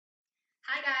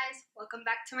Hi guys, welcome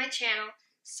back to my channel.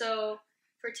 So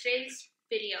for today's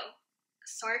video,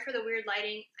 sorry for the weird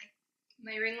lighting.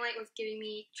 My ring light was giving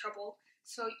me trouble.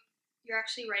 So you're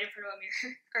actually right in front of a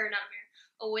mirror, or not a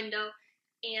mirror, a window.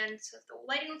 And so if the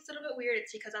lighting looks a little bit weird,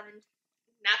 it's because I'm in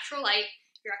natural light.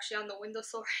 You're actually on the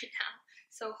windowsill right now.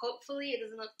 So hopefully it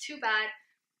doesn't look too bad.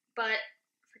 But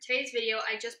for today's video,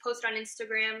 I just posted on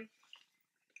Instagram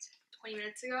 20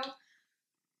 minutes ago.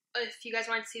 If you guys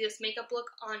wanted to see this makeup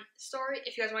look on story,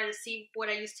 if you guys wanted to see what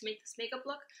I used to make this makeup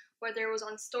look, whether it was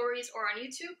on stories or on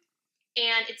YouTube,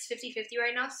 and it's 50-50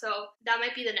 right now, so that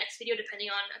might be the next video depending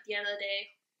on, at the end of the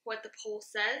day, what the poll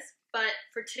says. But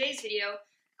for today's video,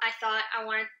 I thought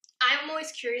I'm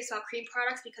always curious about cream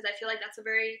products because I feel like that's a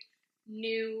very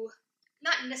new,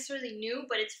 not necessarily new,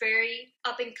 but it's very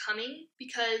up and coming,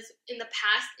 because in the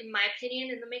past, in my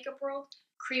opinion, in the makeup world,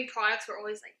 cream products were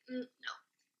always like, no.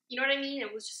 You know what I mean?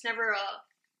 It was just never a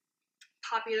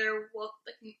popular,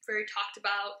 very talked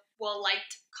about,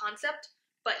 well-liked concept.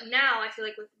 But now I feel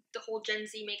like with the whole Gen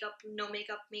Z makeup, no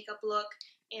makeup look,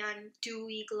 and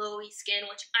dewy, glowy skin,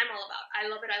 which I'm all about.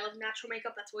 I love it. I love natural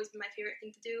makeup. That's always been my favorite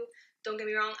thing to do. Don't get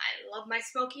me wrong, I love my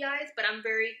smoky eyes, but I'm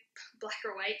very black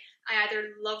or white. I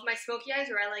either love my smoky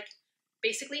eyes or I like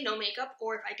basically no makeup,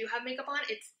 or if I do have makeup on,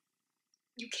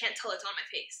 you can't tell it's on my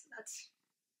face. That's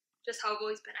just how I've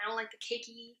always been. I don't like the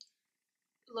cakey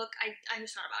look. I'm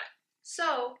just not about it.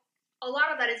 So a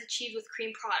lot of that is achieved with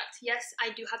cream products. Yes,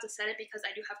 I do have to set it because I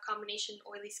do have combination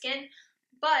oily skin,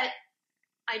 but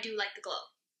I do like the glow.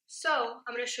 So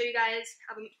I'm going to show you guys,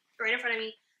 right in front of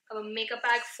me, I have a makeup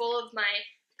bag full of my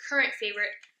current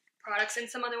favorite products and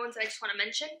some other ones that I just want to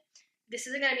mention. This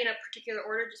isn't going to be in a particular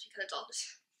order just because it's all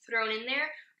just thrown in there,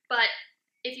 but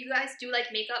if you guys do like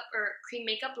makeup or cream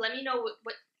makeup, let me know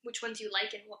which ones you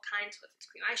like and what kinds, whether it's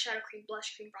cream eyeshadow, cream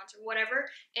blush, cream bronzer, whatever,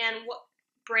 and what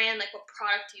brand, like what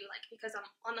product do you like, because I'm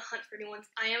on the hunt for new ones.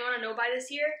 I am on a no-buy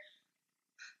this year,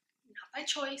 not by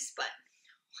choice, but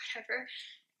whatever,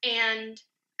 and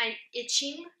I'm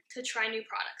itching to try new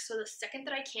products. So the second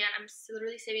that I can, I'm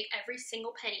literally saving every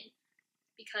single penny,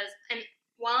 and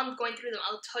while I'm going through them,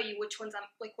 I'll tell you which ones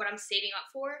what I'm saving up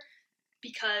for,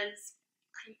 because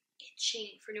I'm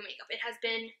itching for new makeup. It has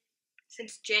been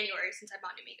since January since I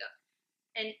bought new makeup,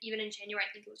 and even in January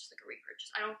I think it was just like a repurchase.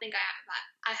 I don't think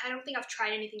I've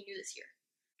tried anything new this year.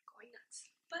 I'm going nuts,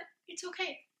 but it's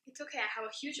okay. It's okay. I have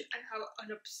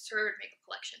an absurd makeup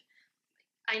collection.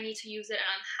 I need to use it, and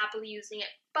I'm happily using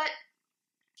it. But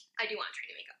I do want to try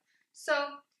new makeup. So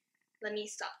let me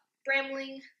stop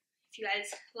rambling. If you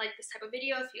guys like this type of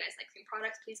video, if you guys like cream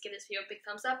products, please give this video a big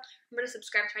thumbs up. Remember to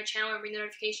subscribe to my channel and ring the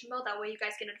notification bell. That way you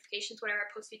guys get notifications whenever I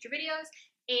post future videos.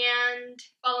 And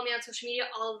follow me on social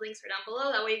media. All the links are down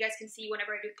below. That way you guys can see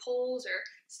whenever I do polls or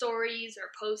stories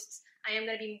or posts. I'm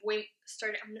going to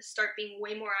start being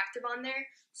way more active on there.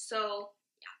 So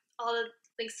yeah, all the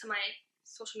links to my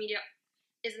social media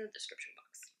is in the description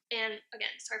box. And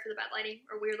again, sorry for the bad lighting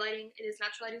or weird lighting. It is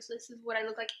natural lighting, so this is what I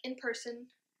look like in person.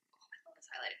 Oh, I love this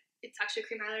highlighter. It's actually a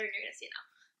cream highlighter, and you're going to see it now.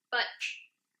 But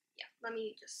yeah, let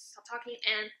me just stop talking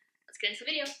and let's get into the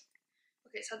video.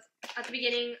 Okay, so at the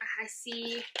beginning, I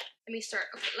see, let me start.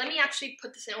 Okay, let me actually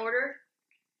put this in order,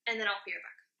 and then I'll be right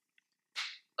back.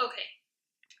 Okay,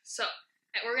 so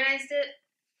I organized it.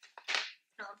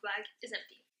 Now the bag is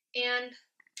empty. And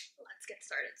let's get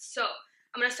started. So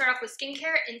I'm going to start off with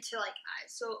skincare into like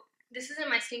eyes. So this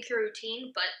isn't my skincare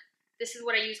routine, but this is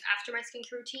what I use after my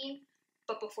skincare routine,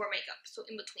 but before makeup, so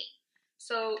in between.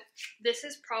 So this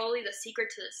is probably the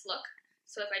secret to this look.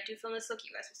 So if I do film this look,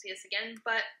 you guys will see this again,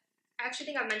 but I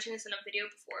actually think I've mentioned this in a video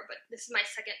before, but this is my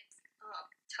second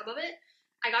tub of it.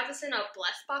 I got this in a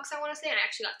Blessed box, I want to say, and I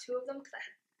actually got two of them because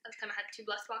at the time I had two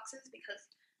Blessed boxes because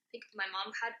I think my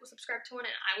mom was subscribed to one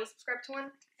and I was subscribed to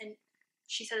one, and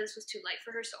she said this was too light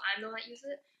for her, so I'm the one that used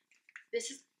it.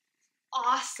 This is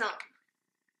awesome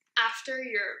after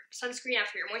your sunscreen,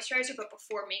 after your moisturizer, but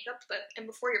before makeup, and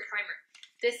before your primer.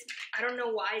 This, I don't know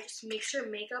why, just makes your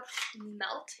makeup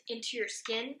melt into your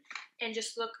skin and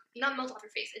just not melt off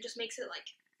your face. It just makes it like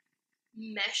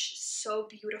mesh so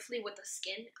beautifully with the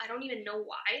skin. I don't even know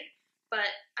why, but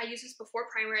I use this before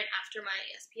primer and after my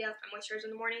SPF, my moisturizer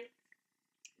in the morning.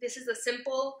 This is the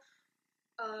Simple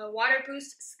Water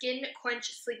Boost Skin Quench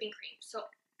Sleeping Cream. So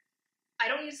I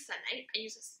don't use this at night. I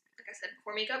use this, like I said,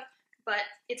 before makeup, but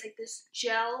it's like this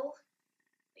gel,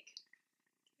 like,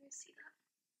 can you see that?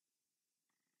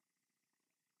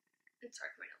 I'm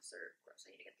sorry for my nails, they're gross. I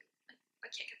need to get them. I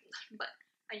can't get them done, but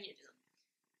I need to do them.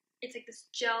 It's like this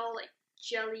gel, like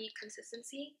jelly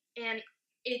consistency, and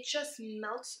it just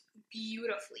melts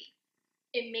beautifully.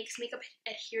 It makes makeup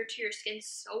adhere to your skin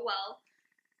so well.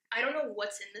 I don't know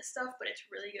what's in this stuff, but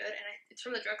it's really good, and it's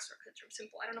from the drugstore because it's from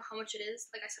Simple. I don't know how much it is.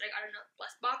 Like I said, I got it in a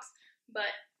blessed box, but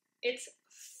it's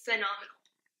phenomenal.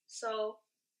 So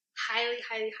highly,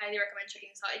 highly, highly recommend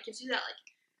checking this out. It gives you that like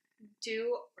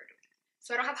dew.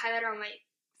 So I don't have highlighter on my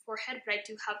forehead, but I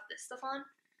do have this stuff on.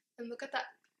 And look at that.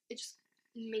 It just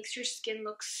makes your skin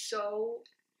look so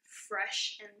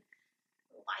fresh and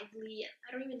lively. And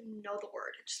I don't even know the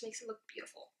word. It just makes it look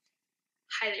beautiful.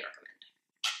 Highly recommend.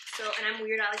 So, and I'm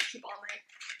weird. I like to keep all my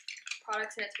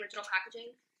products in its original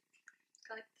packaging.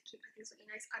 I like to keep my things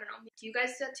looking nice. I don't know. Do you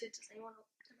guys do that too? Does anyone?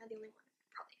 Am I the only one?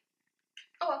 Probably.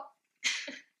 Oh well.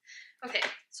 Okay.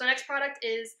 So next product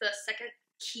is the second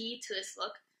key to this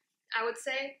look, I would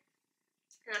say,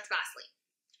 and that's Vaseline.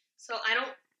 So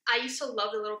I used to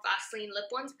love the little Vaseline lip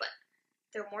ones, but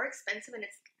they're more expensive, and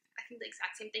it's, I think, the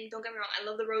exact same thing. Don't get me wrong. I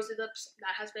love the rosy lips.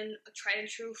 That has been a tried and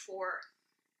true for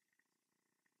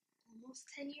almost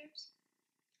 10 years.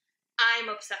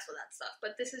 I'm obsessed with that stuff,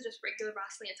 but this is just regular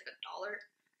Vaseline. It's like $1,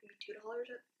 maybe $2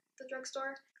 at the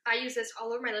drugstore. I use this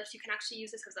all over my lips. You can actually use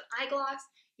this as an eye gloss.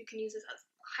 You can use this as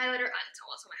a highlighter. It's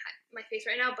also my face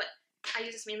right now, but I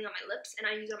use this mainly on my lips, and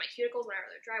I use it on my cuticles whenever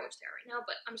they're dry, which they are right now,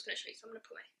 but I'm just going to show you. So I'm going to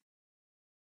put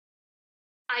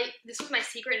this was my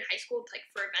secret in high school, like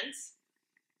for events.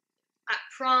 At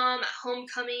prom, at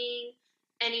homecoming,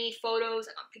 any photos,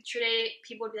 like on picture day,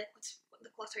 people would be like, what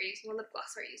lip gloss are you using? What lip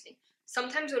gloss are you using?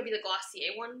 Sometimes it would be the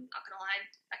Glossier one, not gonna lie.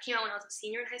 That came out when I was a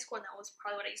senior in high school, and that was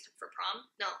probably what I used for prom.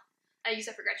 No, I used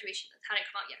that for graduation. That hadn't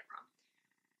come out yet at prom.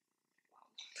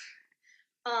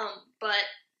 Wow. But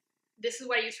this is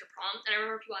what I used for prom, and I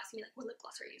remember people asking me, like, what lip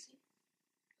gloss are you using?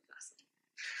 Vaseline.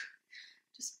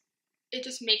 It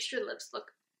just makes your lips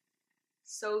look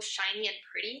so shiny and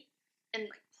pretty and,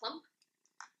 like, plump,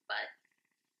 but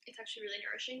it's actually really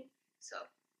nourishing. So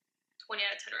 20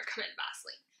 out of 10 recommend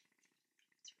Vaseline.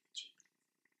 It's really cheap.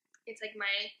 It's like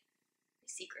my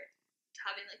secret to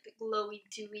having like the glowy,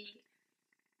 dewy,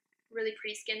 really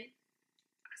pretty skin.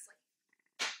 Vaseline.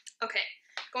 Okay,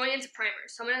 going into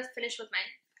primers. So I'm gonna finish with my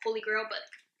holy grail, but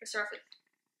I'm gonna start off with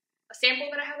a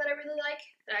sample that I have that I really like,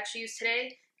 that I actually use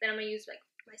today. Then I'm gonna use like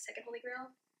my second holy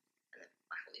grail, and then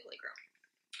my holy grail.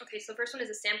 Okay, so the first one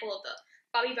is a sample of the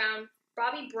Bobbi Brown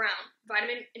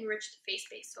Vitamin Enriched Face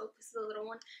Base. So this is a little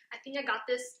one. I think I got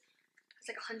this, it's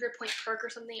like a 100-point perk or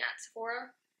something at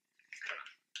Sephora. I don't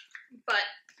know. But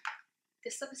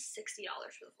this stuff is $60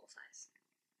 for the full size.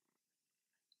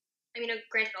 I mean,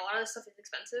 granted, a lot of this stuff is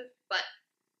expensive, but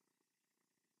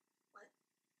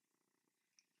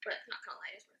I'm not gonna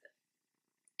lie, it's worth it.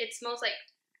 It smells like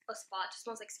a spa. It just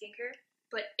smells like skincare,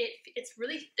 but it's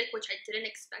really thick, which I didn't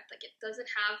expect. Like, it doesn't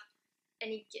have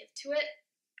any give to it,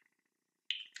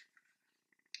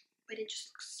 but it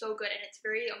just looks so good, and it's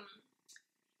very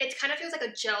it kind of feels like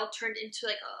a gel turned into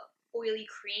like a oily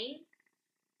cream,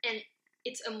 and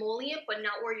it's emollient, but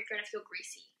not where you're gonna feel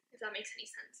greasy, if that makes any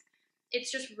sense. It's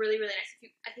just really, really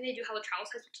nice. I think they do have a travel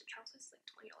size, which the travel size is like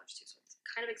 $20 too, so it's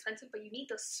kind of expensive, but you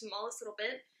need the smallest little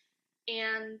bit,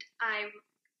 and I would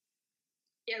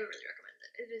really recommend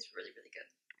it. It is really, really good.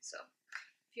 So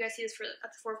if you guys see this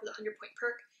at Sephora for the 100-point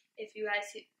perk, if you guys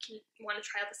want to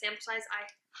try out the sample size, I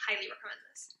highly recommend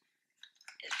this.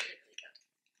 It's really, really good.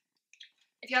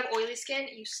 If you have oily skin,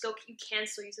 you can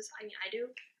still use this. I mean, I do.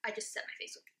 I just set my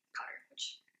face with powder,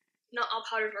 which not all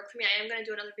powders work for me. I am going to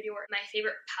do another video where my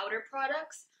favorite powder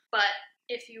products, but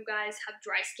if you guys have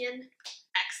dry skin,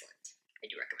 excellent. I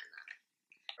do recommend that.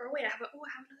 Or wait, I have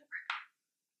another primer.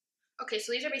 Okay,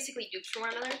 so these are basically dupes for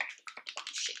one another.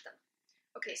 Shake them.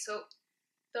 Okay, so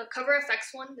the Cover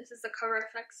FX one, this is the Cover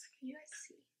FX. Can you guys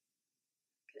see?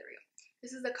 Okay, there we go.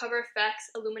 This is the Cover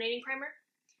FX Illuminating Primer.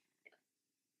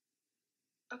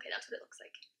 Okay, that's what it looks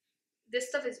like. This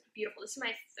stuff is beautiful. This is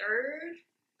my third.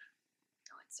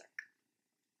 Oh, it's dark.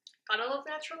 Gotta love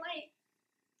natural light.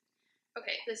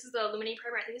 Okay, this is the Illuminating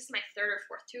Primer. I think this is my third or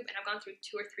fourth tube, and I've gone through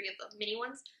 2 or 3 of the mini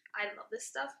ones. I love this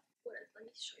stuff. Let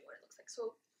me show you what it looks like.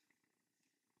 So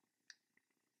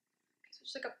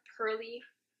it's like a pearly,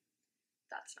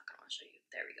 that's not gonna want to show you.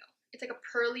 There we go. It's like a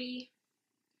pearly,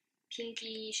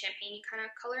 pinky, champagne kind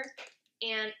of color,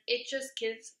 and it just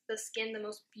gives the skin the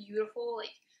most beautiful,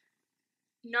 like,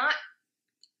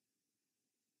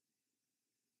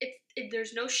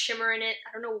 there's no shimmer in it.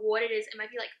 I don't know what it is. It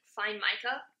might be like fine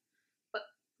mica, but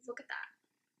look at that.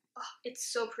 Oh,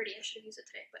 it's so pretty. I should have used it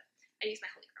today, but I used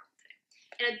my holy grail today.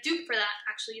 And a dupe for that,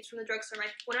 actually, is from the drugstore.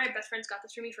 One of my best friends got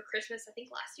this for me for Christmas, I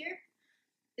think last year.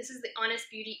 This is the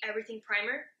Honest Beauty Everything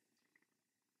Primer.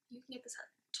 You can get this at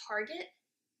Target.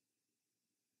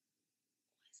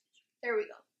 There we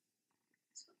go.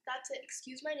 So that's it.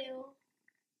 Excuse my nail.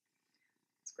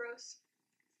 It's gross.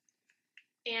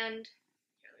 And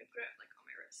here, let me put it like on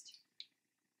my wrist.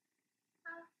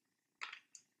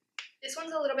 This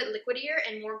one's a little bit liquidier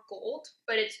and more gold,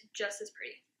 but it's just as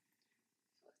pretty.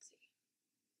 So let's see.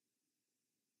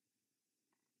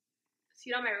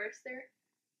 See it on my wrist there?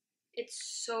 It's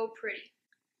so pretty.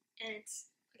 And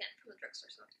it's, again, from the drugstore.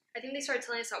 So I think they started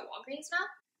selling this at Walgreens now.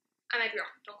 I might be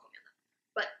wrong, don't quote me on that.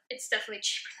 But it's definitely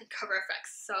cheaper than Cover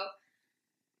FX. So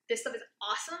this stuff is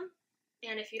awesome.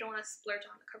 And if you don't want to splurge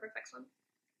on the Cover FX one,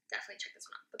 definitely check this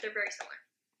one out. But they're very similar.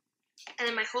 And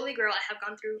then my holy grail, I have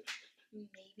gone through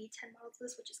maybe 10 bottles of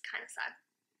this, which is kind of sad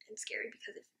and scary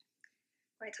because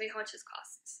when I tell you how much this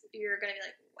costs, you're gonna be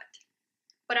like, what?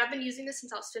 But I've been using this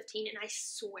since I was 15, and I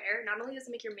swear, not only does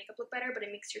it make your makeup look better, but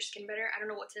it makes your skin better. I don't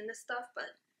know what's in this stuff,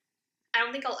 but I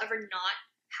don't think I'll ever not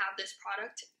have this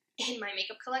product in my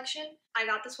makeup collection. I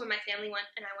got this when my family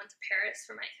went, and I went to Paris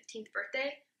for my 15th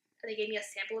birthday, and they gave me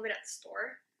a sample of it at the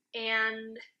store.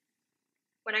 And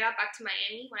when I got back to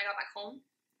Miami, when I got back home,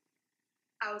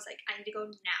 I was like, I need to go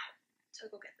now to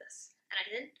go get this. And I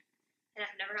did, and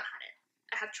I've never not had it.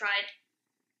 I have tried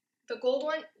the gold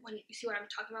one. When you see what I'm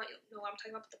talking about, you'll know what I'm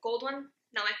talking about. But the gold one,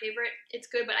 not my favorite.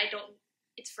 It's good, but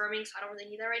it's firming, so I don't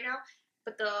really need that right now.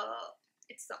 But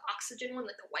it's the oxygen one,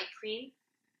 like the white cream.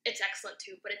 It's excellent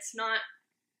too, but it's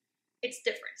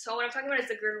different. So what I'm talking about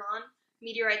is the Guerlain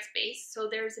Meteorites base.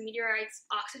 So there's the Meteorites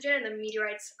Oxygen and the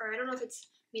Meteorites, or I don't know if it's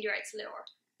Meteorites L'Or,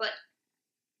 but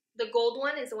the gold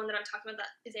one is the one that I'm talking about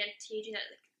that is anti-aging,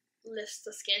 that like lifts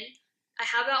the skin. I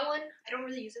have that one. I don't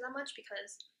really use it that much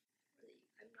because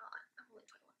I'm only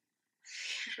 21.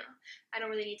 I don't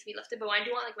really need to be lifted, but when I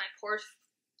do want like my pores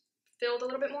filled a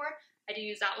little bit more, I do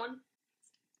use that one.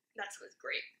 That's what's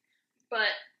great. But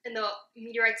in the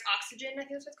Meteorites Oxygen, I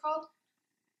think that's what it's called.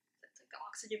 That's like the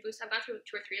oxygen boost. I've gone through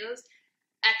 2 or 3 of those.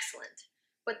 Excellent.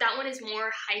 But that one is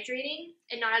more hydrating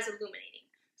and not as illuminating.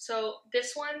 So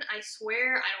this one, I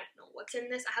swear, I don't know what's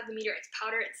in this. I have the Meteorites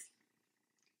powder. It's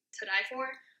to die for.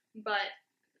 But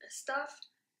this stuff,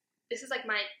 this is like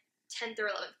my 10th or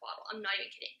 11th bottle. I'm not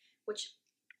even kidding. Which,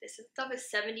 this stuff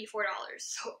is $74.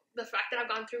 So the fact that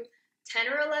I've gone through 10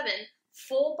 or 11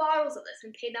 full bottles of this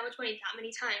and paid that much money that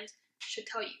many times should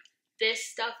tell you this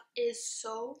stuff is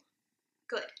so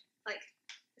good. Like,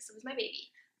 this stuff is my baby.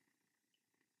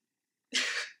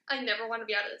 I never want to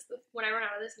be out of this. When I run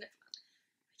out of this, and if I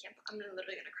can't, I'm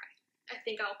literally gonna cry. I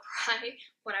think I'll cry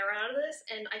when I run out of this,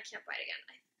 and I can't buy it again.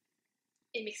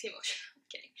 It makes me emotional. I'm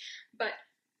kidding, but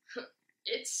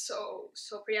it's so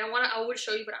pretty. I would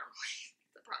show you, but I don't know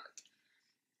the product.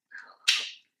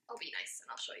 I'll be nice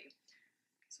and I'll show you.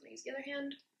 So I'm gonna use the other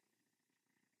hand.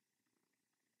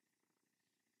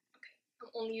 Okay,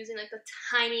 I'm only using like the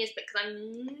tiniest bit because I'm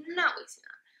not wasting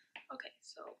that. Okay,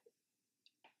 so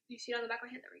you see it on the back of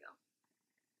my hand? There we go.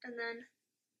 And then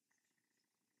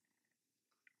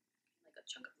like a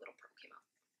chunk of little purple came out.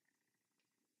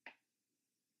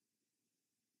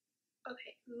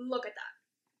 Okay, look at that.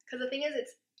 Because the thing is,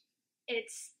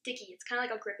 it's sticky. It's kind of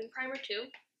like a gripping primer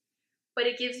too, but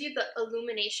it gives you the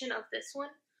illumination of this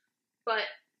one, but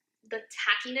the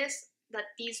tackiness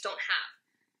that these don't have.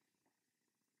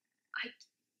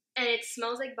 And it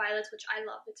smells like violets, which I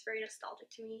love. It's very nostalgic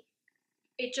to me.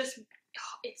 It just,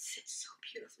 it sits so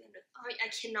beautifully under. I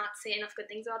cannot say enough good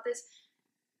things about this.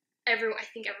 I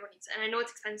think everyone needs it, and I know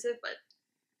it's expensive, but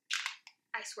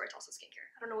I swear it's also skincare.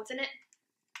 I don't know what's in it,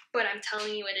 but I'm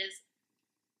telling you, it is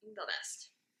the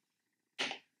best.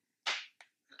 Fuck,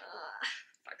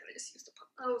 I just used a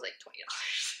pump. Oh, it was like $20.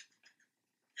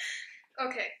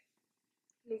 Okay,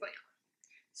 moving on.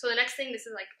 So the next thing, this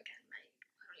is like, again, I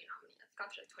don't even know how many, I've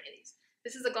gone through like 20 of these.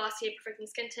 This is the Glossier Perfecting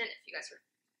Skin Tint. If you guys are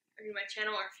new to my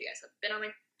channel, or if you guys have been on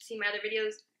seen my other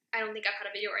videos, I don't think I've had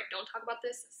a video where I don't talk about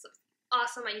this. This is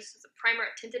awesome. I use this as a primer,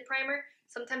 a tinted primer.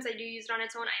 Sometimes I do use it on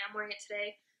its own. I am wearing it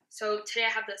today. So today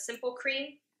I have the Simple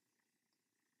Cream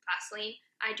Vaseline.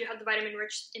 I do have the Vitamin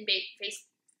Rich in Face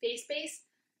Base,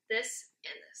 this,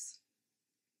 and this.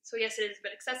 So yes, it is a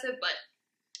bit excessive, but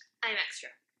I'm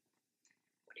extra.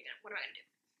 What am I gonna do?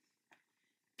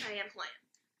 I am who I am.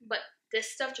 But this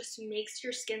stuff just makes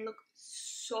your skin look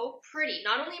so pretty.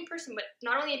 Not only in person, but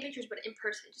not only in pictures, but in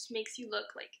person. It just makes you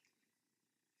look like,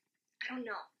 I don't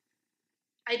know.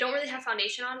 I don't really have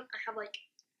foundation on. I have like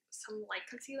some light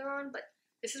concealer on, but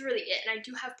this is really it. And I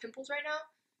do have pimples right now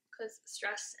because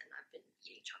stress, and I've been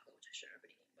eating chocolate, which I shouldn't have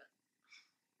been eating, but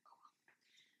oh well.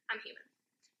 I'm human.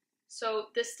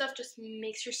 So this stuff just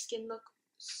makes your skin look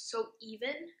so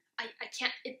even.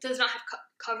 It does not have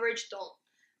coverage.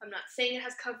 I'm not saying it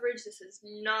has coverage. This is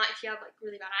not, if you have like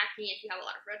really bad acne, if you have a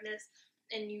lot of redness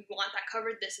and you want that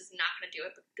covered, this is not going to do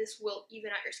it, but this will even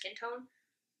out your skin tone.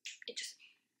 It just,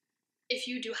 if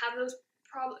you do have those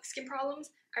skin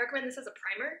problems, I recommend this as a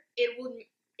primer. It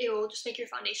will just make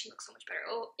your foundation look so much better.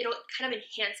 It'll kind of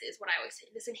enhances what I always say.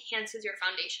 This enhances your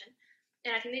foundation.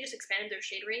 And I think they just expanded their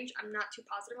shade range. I'm not too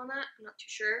positive on that. I'm not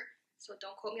too sure, so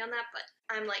don't quote me on that. But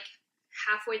I'm like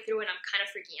halfway through and I'm kind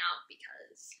of freaking out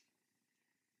because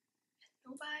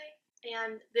nobody.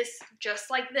 And this, just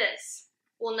like this,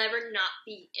 will never not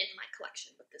be in my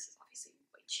collection. But this is obviously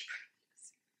way cheaper.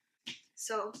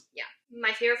 So yeah,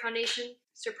 my favorite foundation,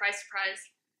 surprise, surprise,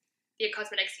 the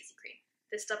Cosmetics CC Cream.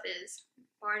 This stuff is,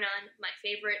 bar none, my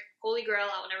favorite. Holy grail,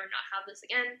 I will never not have this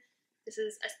again. This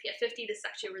is SPF 50. This is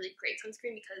actually a really great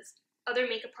sunscreen because other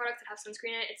makeup products that have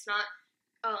sunscreen in it, it's not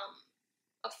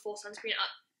a full sunscreen.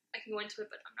 I can go into it,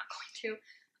 but I'm not going to.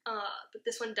 But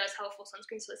this one does have a full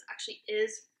sunscreen, so this actually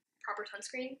is proper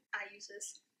sunscreen. I use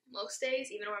this most days,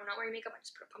 even though I'm not wearing makeup. I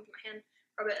just put a pump in my hand,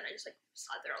 rub it, and I just like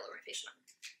slather it all over my face and I'm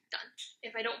done.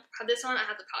 If I don't have this on, I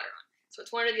have the powder on. So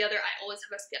it's one or the other. I always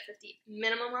have SPF 50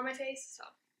 minimum on my face, so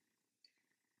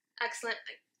excellent.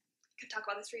 I could talk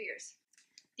about this for years.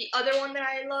 The other one that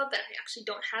I love that I actually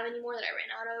don't have anymore that I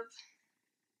ran out of,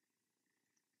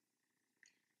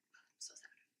 I'm so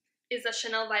sad, is the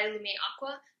Chanel Vita Lumiere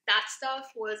Aqua. That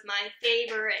stuff was my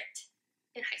favorite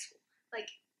in high school.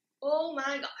 Like, oh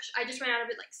my gosh. I just ran out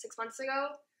of it like 6 months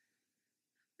ago.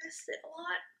 Missed it a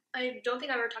lot. I don't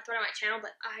think I've ever talked about it on my channel,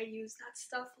 but I use that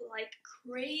stuff like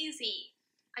crazy.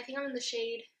 I think I'm in the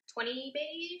shade 20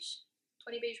 beige?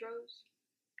 20 beige rose?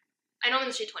 I know I'm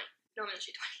in the shade 20. No, I'm in the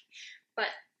shade 20.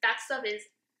 But that stuff is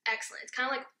excellent. It's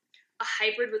kind of like a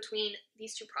hybrid between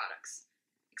these two products.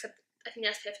 Except I think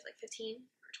the SPF is like 15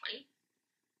 or 20.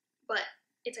 But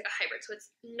it's like a hybrid. So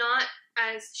it's not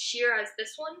as sheer as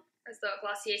this one, as the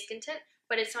Glossier Skin Tint,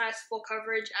 but it's not as full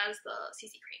coverage as the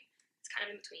CC Cream. It's kind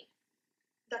of in between.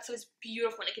 That stuff is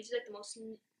beautiful, and it gives you like the most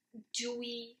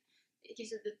dewy, it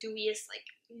gives you the dewiest, like,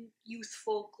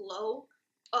 youthful glow.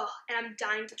 Oh, and I'm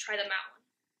dying to try the matte one.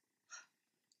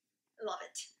 I love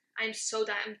it. I'm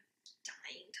dying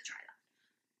to try that.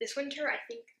 This winter, I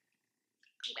think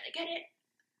I'm gonna get it.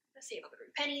 I'm gonna save up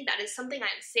every penny. That is something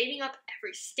I'm saving up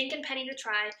every stinking penny to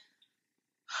try.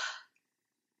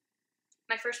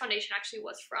 My first foundation actually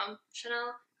was from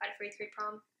Chanel. I had it for 8th grade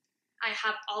prom. I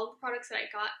have all of the products that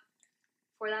I got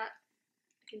for that.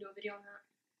 I can do a video on that.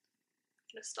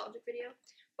 Nostalgic video.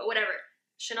 But whatever.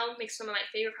 Chanel makes some of my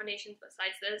favorite foundations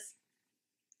besides this.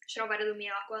 Chanel Vita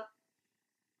Lumiere Aqua.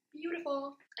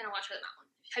 Beautiful. And I want to try the matte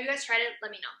one. Have you guys tried it? Let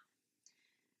me know.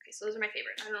 Okay, so those are my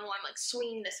favorite. I don't know why I'm like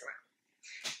swinging this around.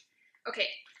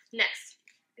 Okay, next.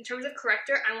 In terms of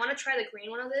corrector, I want to try the green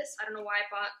one of this. I don't know why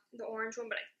I bought the orange one,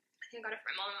 but I think I got it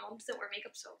for my mom. My mom doesn't wear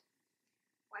makeup, so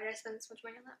why did I spend so much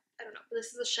money on that? I don't know. But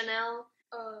this is a Chanel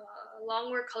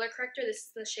Longwear color corrector. This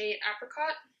is the shade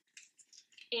Apricot.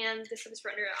 And this stuff is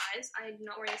for under your eyes. I'm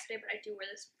not wearing this today, but I do wear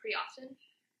this pretty often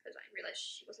because I realized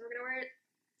she wasn't ever going to wear it.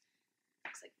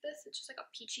 Looks like this. It's just like a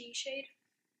peachy shade.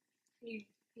 You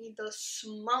need the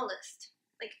smallest,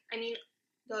 like, I mean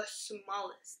the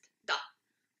smallest dot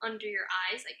under your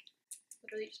eyes. Like,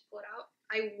 literally just pull it out.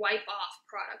 I wipe off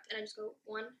product and I just go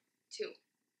 1, 2,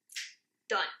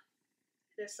 done.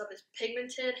 This stuff is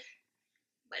pigmented,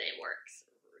 but it works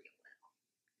really well.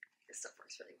 This stuff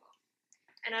works really well.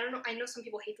 And I don't know, I know some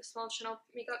people hate the smell of Chanel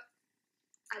makeup.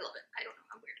 I love it. I don't know,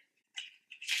 I'm weird.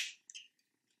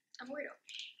 I'm a weirdo.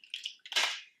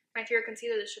 My favorite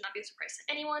concealer, this should not be a surprise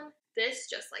to anyone. This,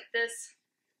 just like this,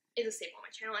 is a staple on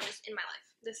my channel and just in my life.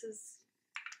 This is,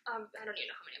 I don't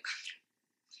even know how many I've gone through.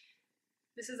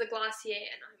 This is a Glossier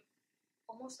and I'm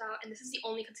almost out, and this is the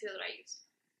only concealer that I use.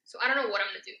 So I don't know what I'm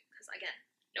going to do, because again,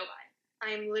 no buy.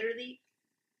 I am literally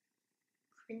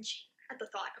cringing at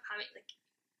the thought of having, like,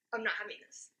 of not having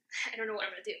this. I don't know what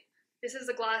I'm going to do. This is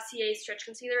the Glossier Stretch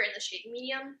Concealer in the shade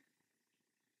Medium.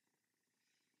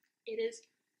 It is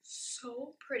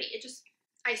so pretty. It just,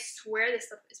 I swear this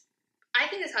stuff is, I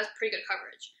think this has pretty good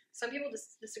coverage. Some people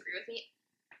disagree with me.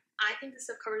 I think this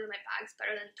stuff covers my bags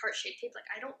better than Tarte Shape Tape. Like,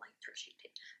 I don't like Tarte Shape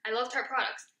Tape. I love Tarte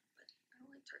products, but I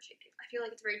don't like Tarte Shape Tape. I feel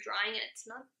like it's very drying and it's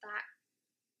not that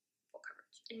full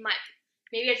coverage, in my opinion.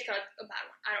 Maybe I just got a bad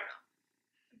one. I don't know.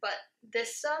 But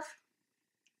this stuff,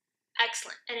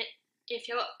 excellent. And if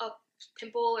you have a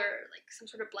pimple or like some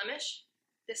sort of blemish,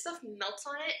 this stuff melts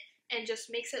on it and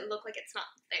just makes it look like it's not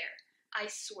there. I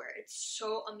swear, it's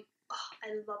so,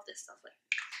 I love this stuff. Like,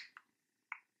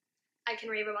 I can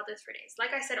rave about this for days.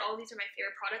 Like I said, all these are my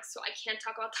favorite products, so I can't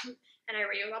talk about them, and I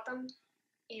rave about them,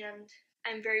 and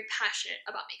I'm very passionate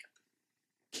about makeup.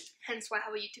 Hence why I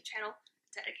have a YouTube channel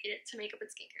dedicated to makeup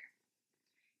and skincare.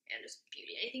 And just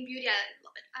beauty. Anything beauty, I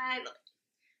love it. I love it.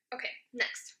 Okay,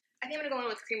 next. I think I'm going to go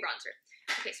on with cream bronzer.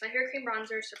 Okay, so my favorite cream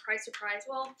bronzer, surprise, surprise.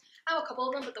 Well, I have a couple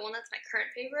of them, but the one that's my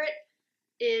current favorite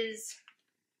is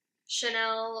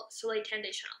Chanel Soleil Tan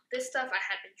de Chanel. This stuff I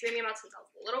had been dreaming about since I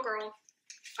was a little girl.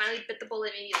 Finally bit the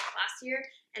bullet maybe like last year,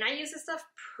 and I use this stuff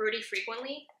pretty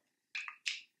frequently.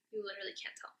 You literally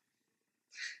can't tell.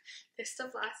 This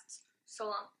stuff lasts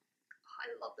so long. Oh, I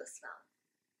love this smell.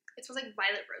 It smells like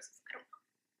violet roses. I don't know.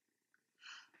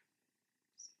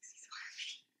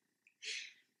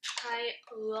 I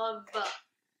love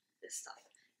this stuff.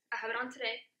 I have it on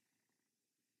today.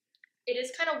 It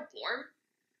is kind of warm,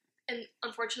 and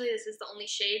unfortunately this is the only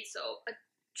shade, so a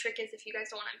trick is if you guys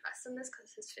don't want to invest in this,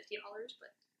 because this is $50, but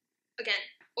again,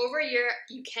 over a year,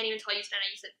 you can't even tell I use it, and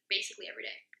I use it basically every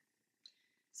day.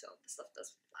 So this stuff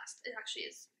does last. It actually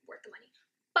is worth the money.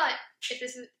 But if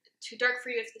this is too dark for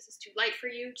you, if this is too light for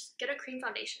you, just get a cream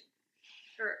foundation.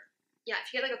 Or yeah, if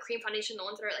you get like a cream foundation, the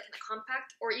ones that are like in the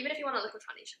compact, or even if you want a liquid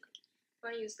foundation, like you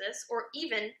want to use this, or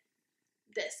even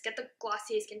this. Get the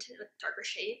Glossier Skin Tint with darker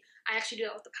shade. I actually do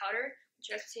that with the powder, which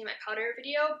you guys will see in my powder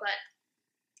video, but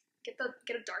get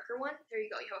a darker one. There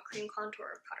you go. You have a cream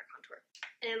contour or powder contour,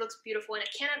 and it looks beautiful. And it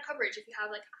can add coverage if you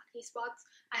have like acne spots.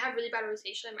 I have really bad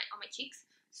rosacea on my cheeks,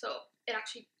 so it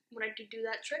actually, when I do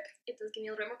that trick, it does give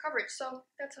me a little bit more coverage. So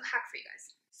that's a hack for you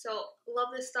guys. So love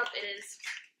this stuff. It is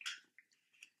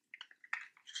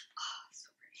so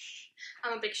pretty.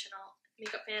 I'm a big Chanel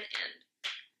makeup fan, and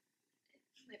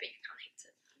my bank account hates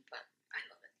it, but I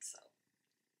love it. So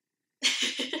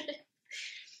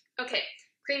okay,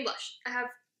 cream blush. I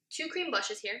have 2 cream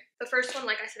blushes here. The first one,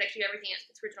 like I said, I keep everything in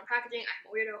its original packaging. I'm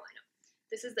a weirdo, I know.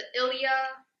 This is the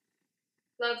Ilia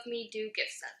Love Me Do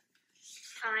gift set.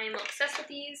 I'm obsessed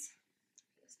with these.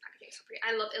 This packaging is so pretty.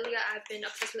 I love Ilia. I've been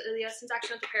obsessed with Ilia since I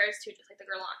actually went to Paris too, just like the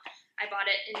girl on. I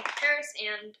bought it in Paris,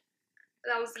 and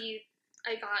that was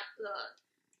I got the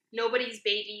Nobody's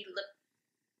Baby lip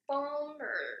balm,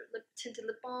 or tinted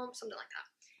lip balm, something like that.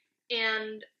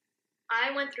 And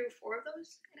I went through 4 of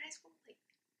those in high school. Like,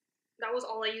 that was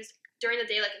all I used during the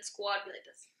day. Like in school, I'd be like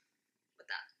this with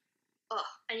that. Ugh,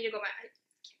 I need to go buy. I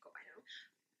can't go buy now.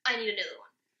 I need another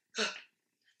one.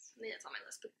 I mean, that's on my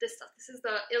list. But this stuff. This is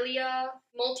the Ilia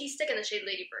Multi Stick in the shade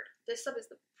Ladybird. This stuff is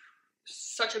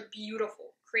such a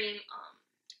beautiful cream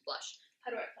blush. How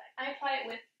do I apply it? I apply it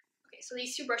with. Okay, so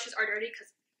these 2 brushes are dirty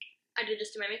because I did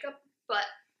just do my makeup, but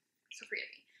so forgive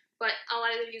me. But I'll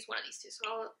either use one of these 2.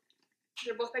 So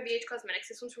they're both by BH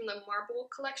Cosmetics. This one's from the Marble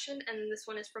collection, and this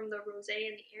one is from the Rosé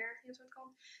in the Air, I think that's what it's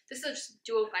called. This is a just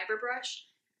dual fiber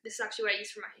brush. This is actually what I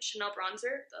use for my Chanel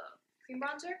bronzer, the cream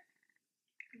bronzer.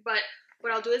 But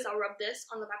what I'll do is I'll rub this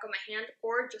on the back of my hand,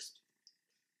 or just,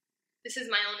 this is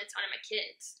my own, it's not in my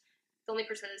kit. The only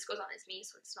person this goes on is me,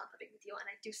 so it's not that big of a deal. And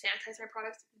I do sanitize my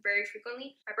products very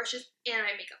frequently. My brushes and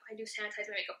my makeup. I do sanitize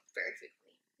my makeup very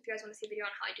frequently. If you guys want to see a video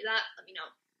on how I do that, let me know.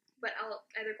 But I'll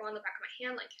either go on the back of my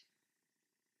hand, like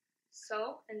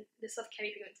so, and this stuff can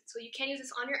be pigmented. So you can use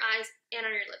this on your eyes and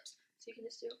on your lips. So you can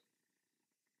just do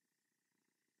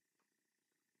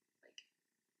like,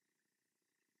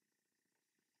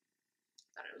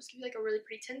 I don't know, just give you like a really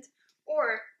pretty tint.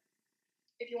 Or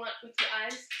if you want with your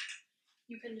eyes,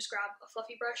 you can just grab a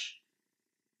fluffy brush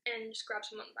and just grab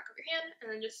some on the back of your hand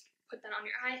and then just put that on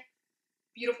your eye.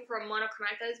 Beautiful for a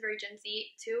monochromatic. That is very Gen Z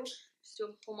too. Just do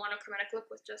a whole monochromatic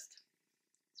look with just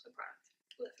this one product.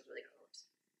 Ooh, that feels really good on the lips.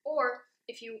 Or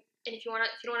if you don't want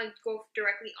to go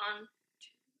directly on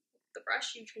the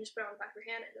brush, you can just put it on the back of your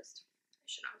hand and just, I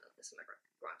should not have this is my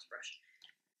bronze brush.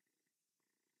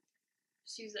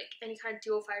 Just use like any kind of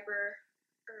dual fiber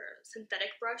or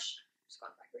synthetic brush. Just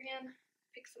go on the back of your hand,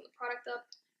 pick some of the product up,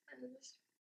 and then just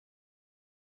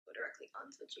go directly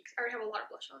onto the cheeks. I already have a lot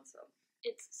of blush on, so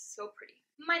it's so pretty.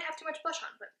 Might have too much blush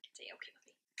on, but it's okay with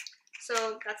me.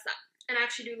 So that's that. And I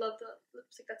actually do love the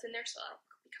lipstick that's in there, so that'll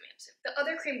be coming up soon. The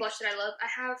other cream blush that I love, I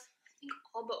have, I think,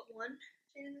 all but one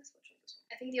shade in this. Which one is this one?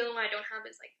 I think the only one I don't have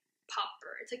is like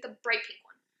Popper. It's like the bright pink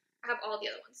one. I have all the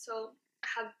other ones. So I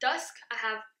have Dusk, I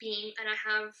have Beam, and I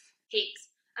have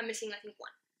Haze. I'm missing, I think,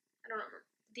 one. I don't remember.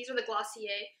 These are the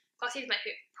Glossier. Glossier is my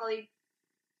favorite, probably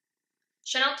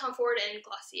Chanel, Tom Ford, and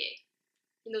Glossier.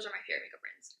 And those are my favorite makeup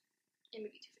brands. And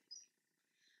maybe Too Faced.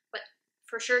 But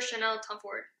for sure, Chanel, Tom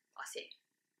Ford, Glossier.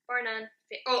 Bar none.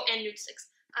 Oh, and Nude Sticks.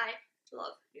 I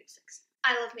love Nude Sticks.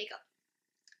 I love makeup.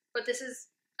 But this is,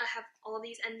 I have all of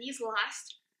these, and these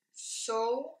last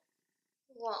so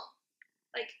long.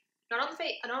 Like, not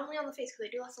only on the face, because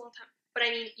they do last a long time. But I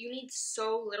mean, you need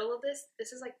so little of this.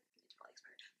 This is like, it's probably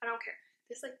expired. I don't care.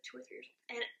 This is like 2 or 3 years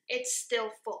old, and it's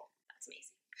still full. That's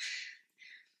amazing.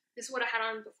 This is what I had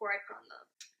on before I put on the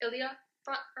Ilia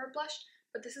blush.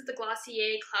 But this is the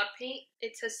Glossier Cloud Paint.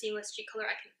 It says Seamless Cheek Color.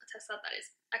 I can attest that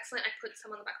is excellent. I put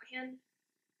some on the back of my hand.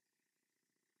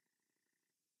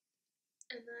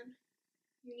 and then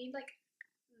you need like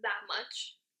that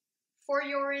much for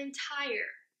your entire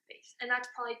face, and that's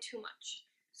probably too much.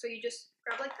 So you just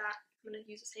grab like that. I'm gonna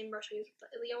use the same brush I used with the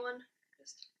Ilia one,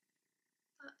 just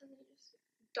and then just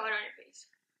dot on your face.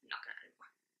 I'm not gonna add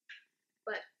anymore,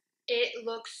 but it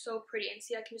looks so pretty. And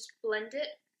see, I can just blend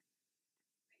it.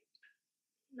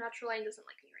 Natural line doesn't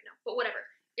like me right now, but whatever.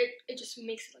 It just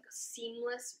makes it like a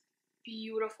seamless,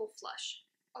 beautiful flush.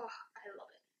 Oh, I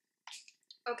love it.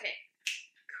 Okay,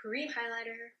 cream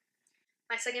highlighter.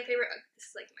 My second favorite. This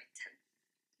is like my 10th,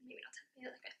 maybe not 10th, maybe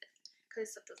like my 5th, because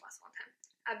this stuff does last a long time.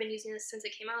 I've been using this since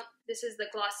it came out. This is the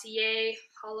Glossier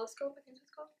Holoscope, I think that's what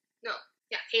it's called. No,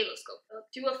 yeah, Haloscope.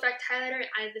 Duo Effect highlighter.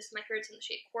 This is my favorite. It's in the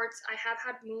shade Quartz. I have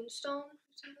had Moonstone,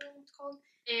 something it's called,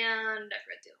 and I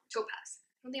forgot the Topaz.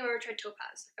 I don't think I've ever tried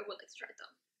Topaz. I would like to try it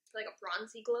though. Like a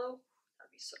bronzy glow.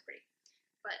 That would be so pretty.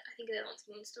 But I think the other one's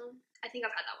Moonstone. I think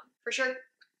I've had that one. For sure,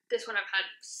 this one I've had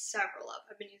several of.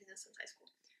 I've been using this since high school.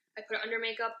 I put it under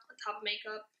makeup, on top of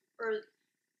makeup, or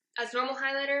as normal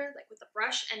highlighter, like with a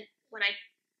brush, and when I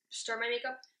start my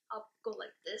makeup, I'll go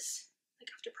like this,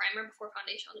 like after primer, before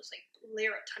foundation, I'll just like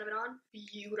layer a ton of it on.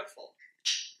 Beautiful.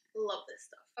 Love this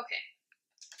stuff. Okay,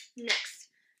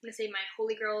 next, I'm gonna save my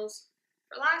Holy Grails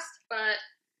for last, but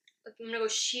I'm gonna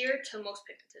go sheer to most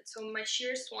pigmented. So my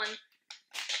sheerest one,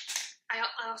 I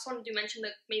also want to mention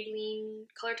the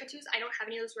Maybelline color tattoos. I don't have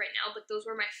any of those right now, but those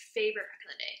were my favorite back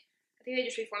in the day. I think they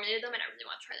just reformulated them, and I really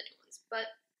want to try the new ones, but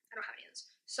I don't have any of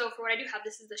those. So for what I do have,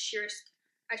 this is the sheerest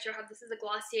I still have. This is the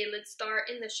Glossier Lid Star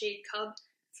in the shade Cub.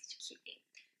 Such a cute name.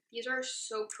 These are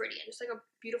so pretty and just like a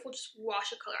beautiful just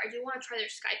wash of color. I do want to try their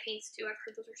sky paints too. I've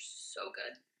heard those are so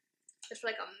good. Just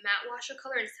like a matte wash of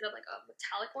color instead of like a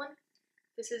metallic one.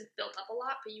 This is built up a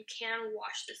lot, but you can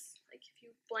wash this. Like if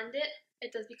you blend it, it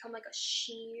does become like a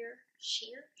sheer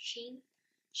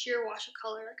wash of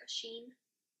color, like a sheen.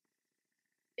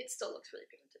 It still looks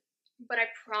really pigmented, but I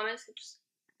promise it just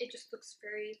looks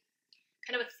very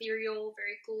kind of ethereal,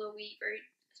 very glowy, it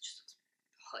just looks,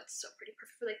 oh, it's so pretty.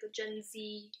 Perfect for like the Gen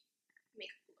Z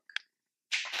makeup look.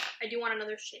 I do want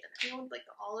another shade of it. You know, like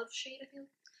the olive shade, I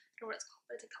think. I don't know what it's called,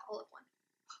 but it's like the olive one.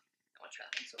 I want to try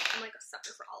that one. So I'm like a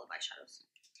sucker for olive eyeshadows.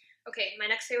 Okay,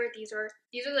 my next favorite, these are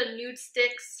the Nude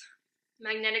Sticks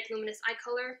Magnetic Luminous Eye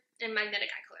Color and Magnetic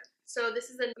Eye Color. So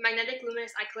this is the Magnetic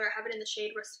Luminous Eye Color. I have it in the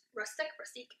shade Rustic.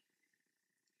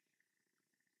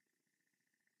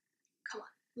 Come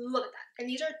on, look at that. And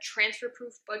these are transfer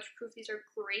proof, budge proof. These are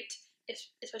great,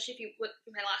 especially if you, with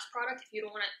my last product, if you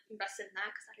don't want to invest in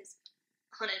that, because that is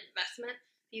an investment.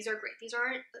 These are great. These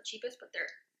aren't the cheapest, but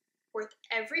they're worth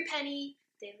every penny.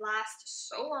 They last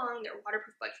so long. They're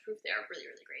waterproof, budge proof. They are really,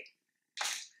 really great.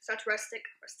 So that's Rustic.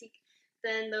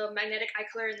 Then the Magnetic Eye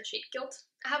Color in the shade Guilt.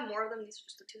 I have more of them. These are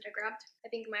just the two that I grabbed. I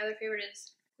think my other favorite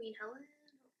is Queen Helen.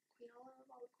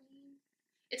 Olive Queen.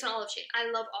 It's an olive shade.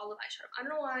 I love olive eyeshadow. I don't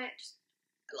know why.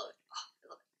 I love it. Oh, I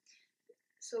love it.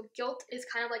 So Guilt is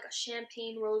kind of like a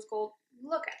champagne rose gold.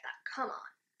 Look at that. Come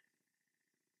on.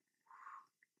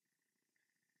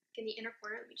 In the inner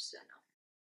corner, let me just do that now.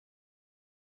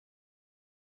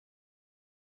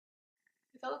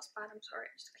 If that looks bad, I'm sorry.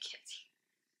 I can't see.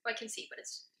 Well, I can see, but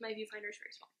my viewfinder is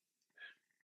very small.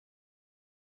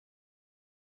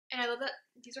 And I love that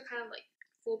these are kind of like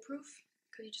foolproof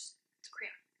because it's a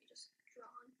crayon. You just draw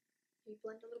on, you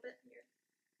blend a little bit, and you're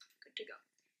good to go.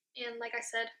 And like I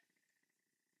said,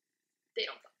 they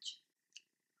don't budge.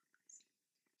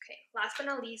 Okay, last but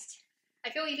not least, I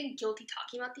feel even guilty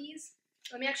talking about these.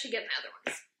 Let me actually get my other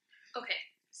ones. Okay,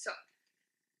 so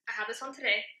I have this on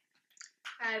today.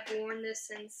 I've worn this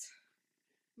since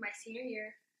my senior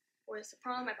year. Wore this to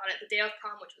prom. I bought it the day of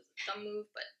prom, which was a dumb move,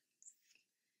 but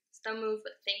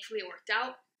thankfully it worked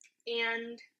out.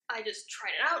 And I just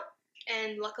tried it out,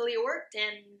 and luckily it worked,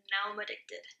 and now I'm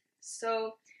addicted.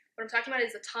 So what I'm talking about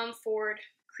is the Tom Ford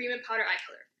Cream and Powder Eye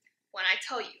Color. When I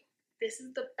tell you, this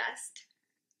is the best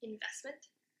investment,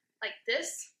 like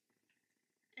this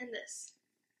and this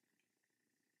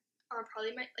are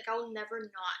probably I will never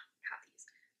not have these.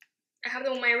 I have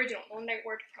my original, the one that I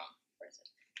wore to prom. Where is it?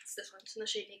 It's this one. It's in the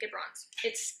shade Naked Bronze.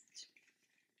 It's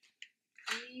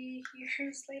 3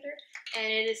 years later, and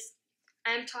it is.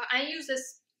 I use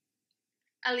this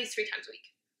at least 3 times a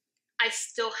week. I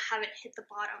still haven't hit the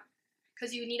bottom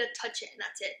because you need to touch it, and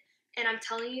that's it. And I'm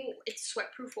telling you, it's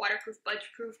sweat-proof, waterproof,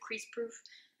 budge-proof, crease-proof,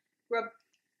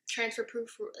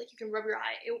 transfer-proof. Like you can rub your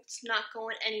eye. It's not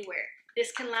going anywhere.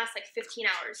 This can last like 15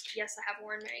 hours. Yes, I have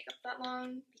worn makeup that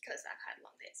long because I've had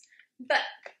long days, but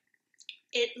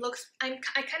it looks. I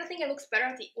kind of think it looks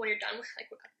better when you're done with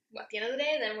at the end of the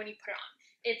day than when you put it on.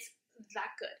 It's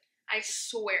that good. I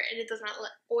swear. And it does not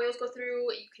let oils go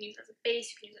through. You can use it as a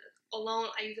base. You can use it as alone.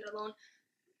 I use it alone.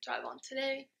 So I have on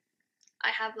today. I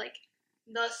have like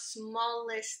the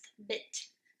smallest bit.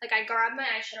 Like I grabbed my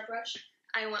eyeshadow brush.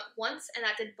 I went once and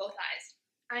that did both eyes.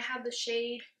 I have the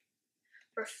shade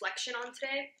Reflection on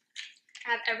today.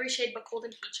 I have every shade but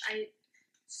Golden Peach. I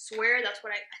swear that's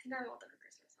what I think I want that for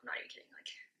Christmas. I'm not even kidding.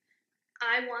 Like,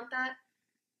 I want that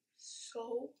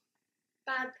so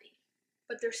badly.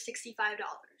 But they're $65.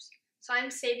 So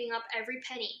I'm saving up every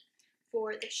penny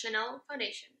for the Chanel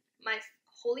foundation. My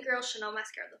Holy Grail Chanel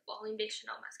mascara, the volume-based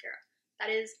Chanel mascara. That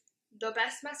is the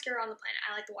best mascara on the planet.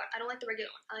 I like the water. I don't like the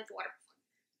regular one. I like the waterproof one.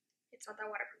 It's not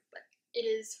that waterproof, but it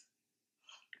is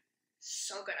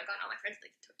so good. I've gotten all my friends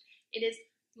addicted to it. It is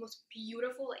the most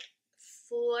beautiful, like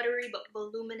fluttery but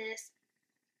voluminous.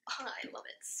 Oh, I love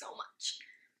it so much.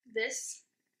 This,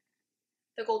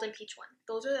 the Golden Peach one.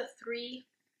 Those are the three.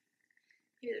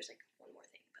 Maybe there's like one more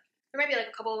thing, but there might be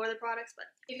like a couple of other products. But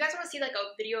if you guys want to see like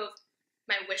a video of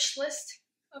my wish list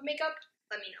of makeup,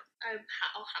 let me know.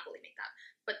 I'll happily make that.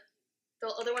 But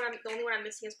the only one I'm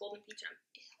missing is Golden Peach, and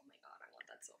oh my god, I want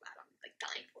that so bad. I'm like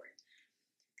dying for it.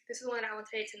 This is the one that I want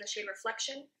today. It's in the shade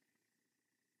Reflection.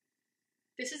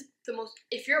 This is the most.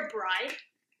 If you're a bride,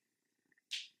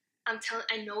 I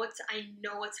know it's an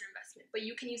investment, but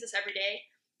you can use this every day.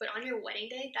 But on your wedding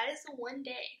day, that is the one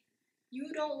day you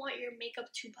don't want your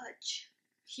makeup to budge.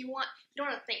 You don't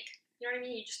want to think. You know what I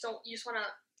mean? You just want to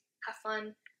have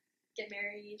fun, get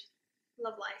married,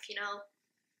 love life, you know?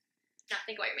 Not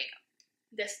think about your makeup.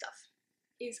 This stuff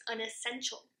is an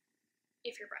essential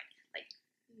if you're bride. Like,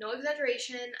 no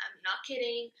exaggeration. I'm not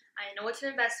kidding. I know it's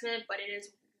an investment, but it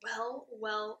is well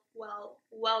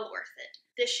worth it.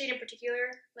 This shade in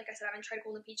particular, like I said, I haven't tried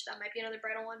Golden Peach. That might be another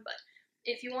bridal one, but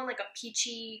if you want like a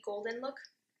peachy golden look,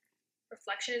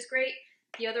 Reflection is great.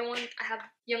 The other one, I have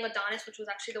Young Adonis, which was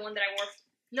actually the one that I wore.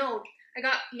 No, I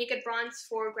got Naked Bronze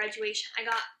for graduation. I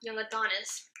got Young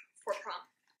Adonis for prom.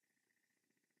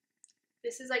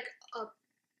 This is like a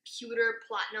pewter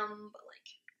platinum, but like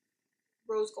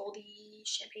rose goldy,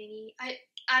 champagne-y.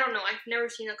 I don't know. I've never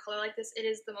seen a color like this. It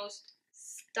is the most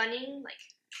stunning, like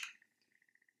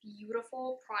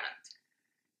beautiful product.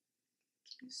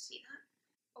 Can you see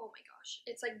that? Oh my gosh.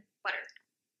 It's like butter.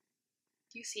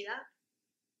 Do you see that?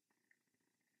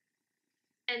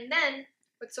 And then,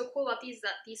 what's so cool about these is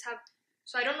that these have,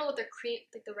 so I don't know what the cream,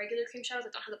 like the regular cream shadows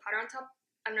that don't have the powder on top.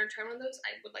 I've never tried one of those.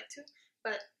 I would like to.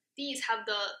 But these have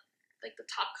the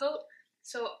top coat.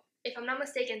 So if I'm not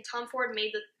mistaken, Tom Ford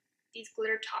made these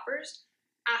glitter toppers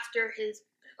after his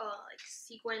like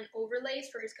sequin overlays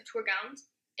for his couture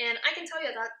gowns. And I can tell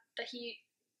you that he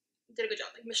did a good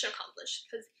job, like mission accomplished,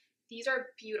 because these are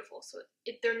beautiful. So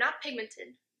they're not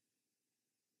pigmented.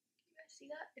 You guys see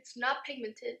that? It's not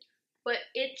pigmented, but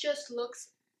it just looks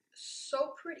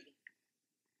so pretty.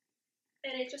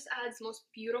 And it just adds the most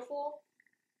beautiful,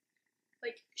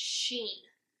 like, sheen.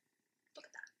 Look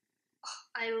at that. Oh,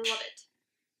 I love it.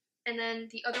 And then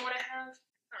the other one I have,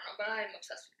 I don't know, but I'm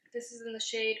obsessed with it. This is in the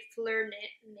shade Fleur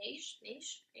Neige?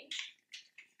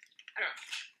 I don't know,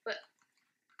 but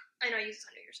I know I use this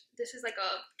on New Year's. This is like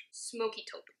a smoky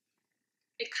taupe.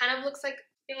 It kind of looks like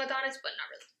Young Adonis, but not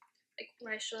really. Like,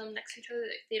 when I show them next to each other,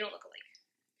 they don't look alike.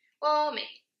 Well,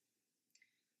 maybe.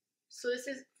 So this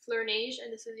is Fleur Neige,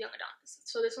 and this is Young Adonis.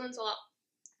 So this one's a lot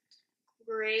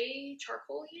gray,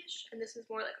 charcoal-ish, and this is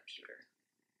more like a pewter.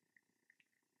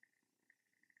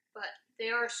 But they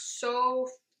are so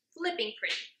flipping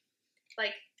pretty.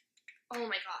 Like, oh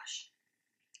my gosh.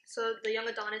 So the Young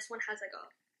Adonis one has like a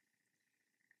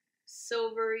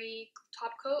silvery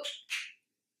top coat.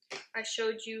 I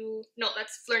showed you, no,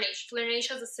 that's Fleur Neige. Fleur Neige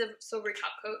has a silvery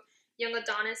top coat. Young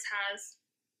Adonis has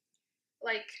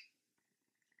like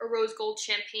a rose gold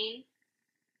champagne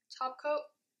top coat.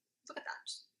 Look at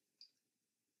that.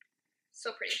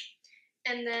 So pretty.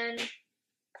 And then,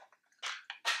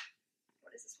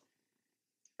 what is this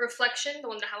one? Reflection, the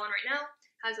one that I have on right now,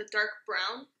 has a dark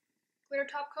brown glitter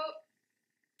top coat.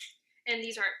 And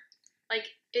these aren't, like,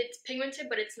 it's pigmented,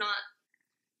 but it's not,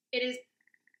 it is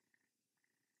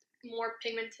more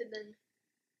pigmented than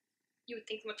you would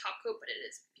think from a top coat, but it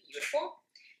is beautiful.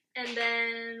 And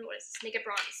then, what is this? Naked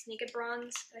Bronze. Naked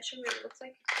Bronze, can I show you what it looks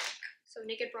like? So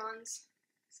Naked Bronze,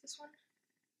 is this one?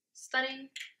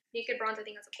 Stunning. Naked Bronze, I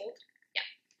think has a gold. Yeah,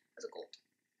 has a gold.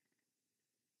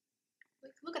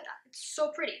 Like, look at that. It's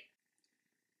so pretty.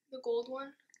 The gold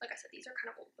one, like I said, these are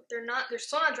kind of old, but they're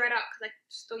still not dried out because I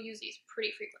still use these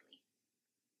pretty frequently.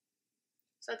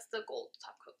 So that's the gold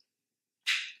top coat.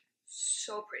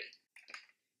 So pretty.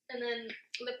 And then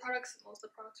lip products, most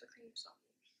of the products are cream, so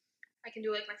I can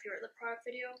do like my favorite lip product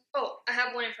video. Oh, I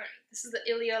have one in front of me. This is the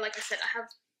Ilia, like I said,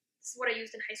 this is what I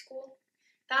used in high school.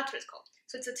 That's what it's called.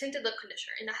 So it's a tinted lip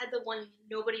conditioner, and I had the one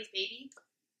Nobody's Baby.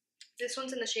 This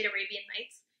one's in the shade Arabian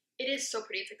Nights. It is so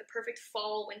pretty. It's like the perfect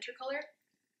fall winter color.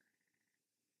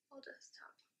 I'll just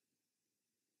tap.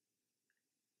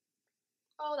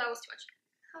 Oh, that was too much.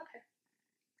 Okay.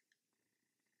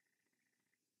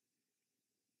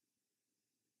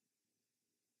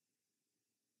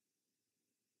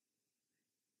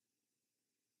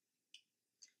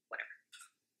 Whatever.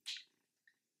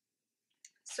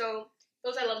 So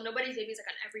those I love. Nobody's Baby is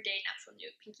like an everyday natural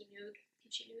nude, pinky nude,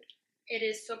 peachy nude. It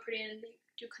is so pretty, and they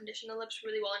do condition the lips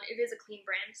really well, and it is a clean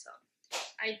brand, so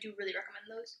I do really recommend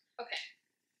those. Okay,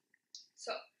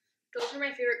 so those are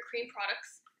my favorite cream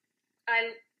products.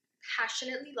 I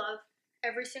passionately love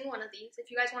every single one of these.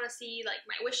 If you guys want to see like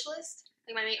my wish list,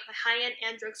 like my high-end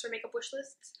and drugstore makeup wish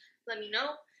lists, let me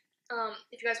know.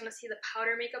 If you guys want to see the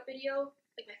powder makeup video,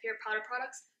 like my favorite powder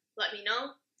products, let me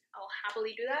know. I'll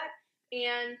happily do that.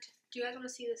 And do you guys want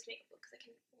to see this makeup look? Because I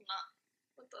can not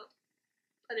with the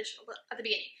additional, but at the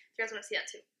beginning, if you guys want to see that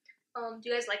too. Do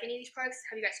you guys like any of these products?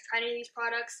 Have you guys tried any of these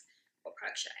products? What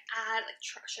products should I add? Like,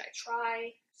 should I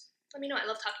try? Let me know. I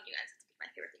love talking to you guys. It's my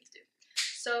favorite thing to do.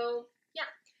 So, yeah.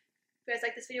 If you guys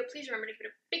like this video, please remember to give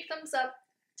it a big thumbs up,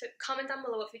 to comment down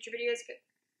below what future videos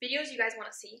you guys want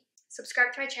to see.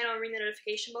 Subscribe to my channel and ring the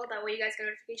notification bell. That way you guys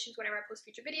get notifications whenever I post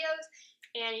future videos,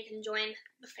 and you can join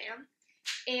the fam.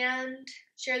 And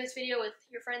share this video with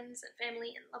your friends and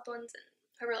family and loved ones and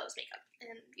whoever loves makeup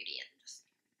and beauty and just,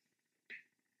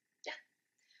 yeah.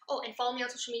 Oh, and follow me on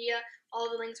social media. All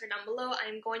of the links are down below.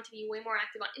 I'm going to be way more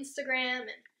active on Instagram,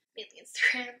 and mainly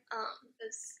Instagram,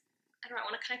 because, I don't know, I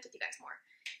want to connect with you guys more.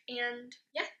 And,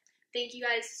 yeah, thank you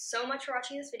guys so much for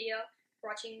watching this video,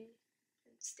 for watching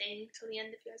and staying till the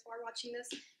end if you guys are watching this.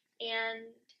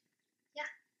 And, yeah,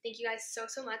 thank you guys so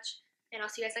much, and I'll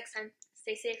see you guys next time.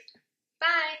 Stay safe.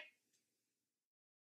 Bye!